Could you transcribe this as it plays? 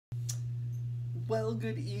Well,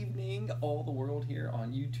 good evening, all the world here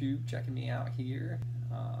on YouTube checking me out here.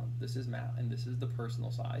 This is Matt, and this is the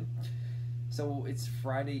personal side. So it's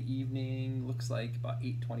Friday evening, looks like about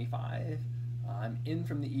 8:25. I'm in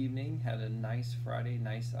from the evening, had a nice Friday,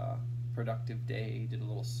 nice productive day, did a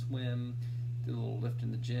little swim, did a little lift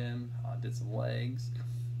in the gym, did some legs.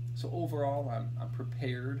 So overall, I'm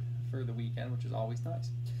prepared for the weekend, which is always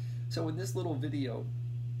nice. So in this little video,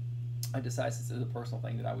 I decided this is a personal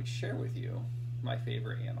thing that I would share with you my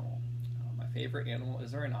favorite animal. My favorite animal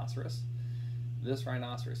is a rhinoceros. This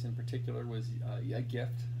rhinoceros in particular was a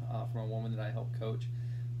gift from a woman that I helped coach,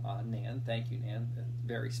 Nan. Thank you, Nan. A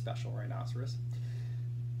very special rhinoceros.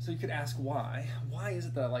 So you could ask why. Why is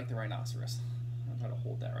it that I like the rhinoceros? I'll try to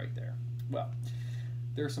hold that right there. Well,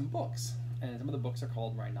 there are some books, and some of the books are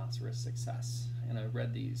called Rhinoceros Success. And I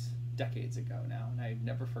read these decades ago now, and I've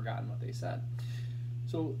never forgotten what they said.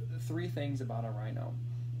 So 3 things about a rhino.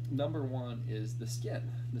 Number 1 is the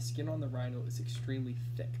skin. The skin on the rhino is extremely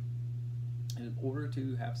thick. And in order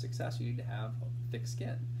to have success, you need to have thick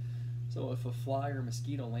skin. So if a fly or a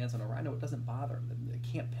mosquito lands on a rhino, it doesn't bother them. It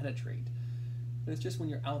can't penetrate. And it's just when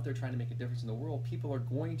you're out there trying to make a difference in the world, people are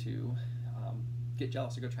going to get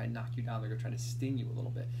jealous. They're going to try and knock you down. They're going to try to sting you a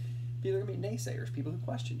little bit. People are going to be naysayers, people who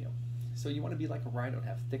question you. So you want to be like a rhino and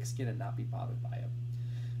have thick skin and not be bothered by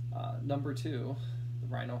it. Number 2, the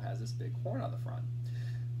rhino has this big horn on the front.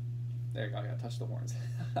 There you go, I gotta touch the horns.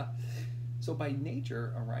 So by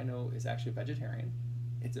nature, a rhino is actually a vegetarian.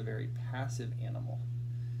 It's a very passive animal.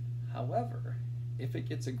 However, if it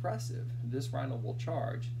gets aggressive, this rhino will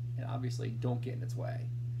charge, and obviously don't get in its way.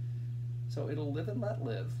 So it'll live and let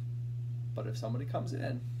live, but if somebody comes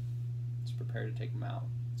in, it's prepared to take them out.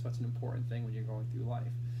 So that's an important thing when you're going through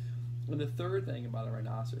life. And the third thing about a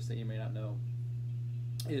rhinoceros that you may not know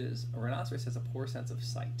is a rhinoceros has a poor sense of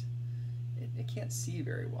sight. It can't see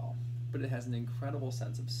very well, but it has an incredible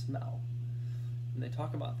sense of smell. And they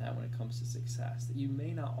talk about that when it comes to success, that you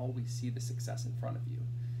may not always see the success in front of you,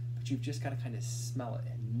 but you've just got to kind of smell it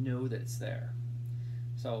and know that it's there.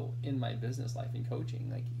 So in my business life and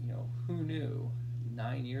coaching, who knew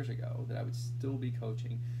 9 years ago that I would still be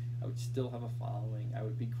coaching, I would still have a following, I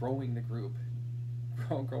would be growing the group,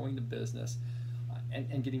 growing the business,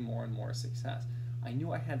 and getting more and more success. I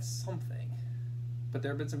knew I had something, but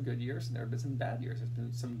there have been some good years and there have been some bad years. There's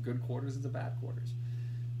been some good quarters and some bad quarters.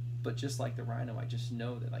 But just like the rhino, I just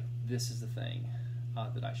know that this is the thing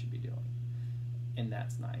that I should be doing, and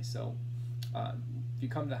that's nice. So if you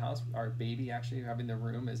come to the house, our baby actually having the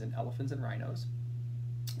room is in elephants and rhinos,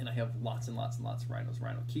 and I have lots and lots and lots of rhinos.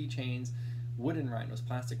 Rhino keychains, wooden rhinos,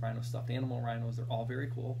 plastic rhinos, stuffed animal rhinos. They're all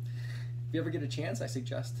very cool. If you ever get a chance, I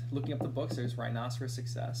suggest looking up the books. There's Rhinoceros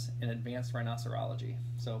Success and Advanced Rhinocerology.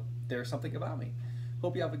 So there's something about me.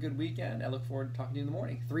 Hope you have a good weekend. I look forward to talking to you in the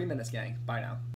morning. 3 minutes, gang. Bye now.